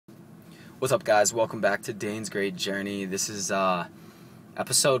What's up, guys? Welcome back to Dane's Great Journey. This is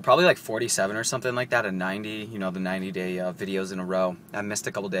episode probably like 47 or something like that, a 90, the 90-day videos in a row. I missed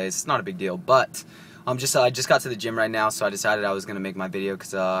a couple days. It's not a big deal, but I just got to the gym right now, so I decided I was going to make my video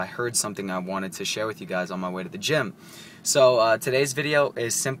because I heard something I wanted to share with you guys on my way to the gym. So today's video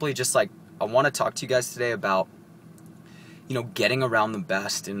is simply just like, I want to talk to you guys today about getting around the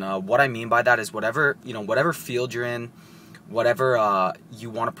best. And what I mean by that is whatever field you're in, whatever you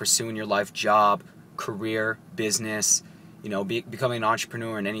want to pursue in your life, job, career, business, becoming an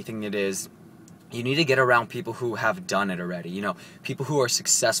entrepreneur in anything it is, you need to get around people who have done it already. People who are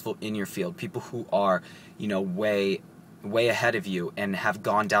successful in your field, people who are, way ahead of you and have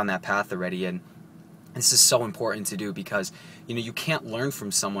gone down that path already. And this is so important to do because, you can't learn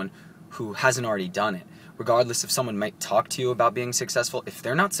from someone who hasn't already done it. Regardless if someone might talk to you about being successful, if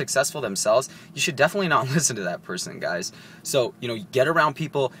they're not successful themselves, you should definitely not listen to that person, guys. So, get around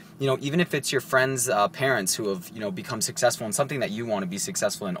people, even if it's your friends' parents who have, become successful in something that you want to be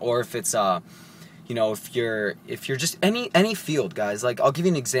successful in, or if it's, if you're just any field, guys. Like, I'll give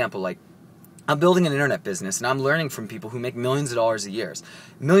you an example. Like, I'm building an internet business, and I'm learning from people who make millions of dollars a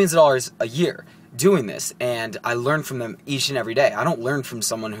year doing this, and I learn from them each and every day. I don't learn from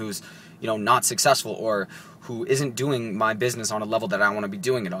someone who's not successful or who isn't doing my business on a level that I want to be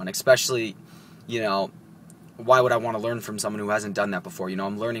doing it on. Especially, why would I want to learn from someone who hasn't done that before?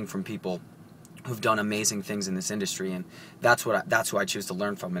 I'm learning from people who've done amazing things in this industry, and that's who I choose to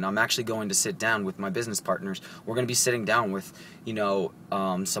learn from. And I'm actually going to sit down with my business partners. We're going to be sitting down with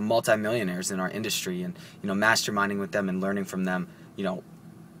some multimillionaires in our industry, and masterminding with them and learning from them,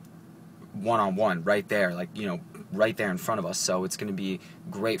 one-on-one, right there, like right there in front of us. So it's going to be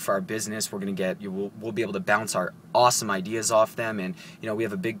great for our business. We're going to we'll be able to bounce our awesome ideas off them, and we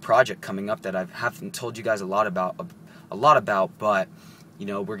have a big project coming up that I haven't told you guys a lot about, but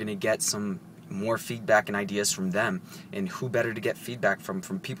we're going to get some more feedback and ideas from them, and who better to get feedback from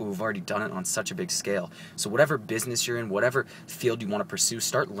people who've already done it on such a big scale. So whatever business you're in, whatever field you want to pursue,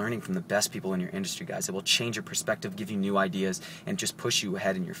 start learning from the best people in your industry, guys. It will change your perspective, give you new ideas, and just push you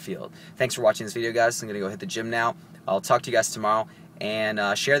ahead in your field. Thanks for watching this video, guys. I'm gonna go hit the gym now. I'll talk to you guys tomorrow,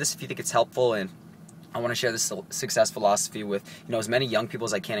 and share this if you think it's helpful. And I want to share this success philosophy with as many young people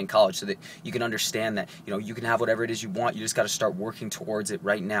as I can in college, so that you can understand that you can have whatever it is you want. You just got to start working towards it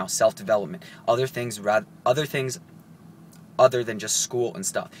right now. Self-development, other things other than just school and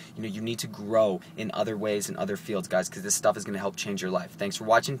stuff. You need to grow in other ways, in other fields, guys, because this stuff is going to help change your life. Thanks for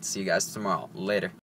watching. See you guys tomorrow. Later.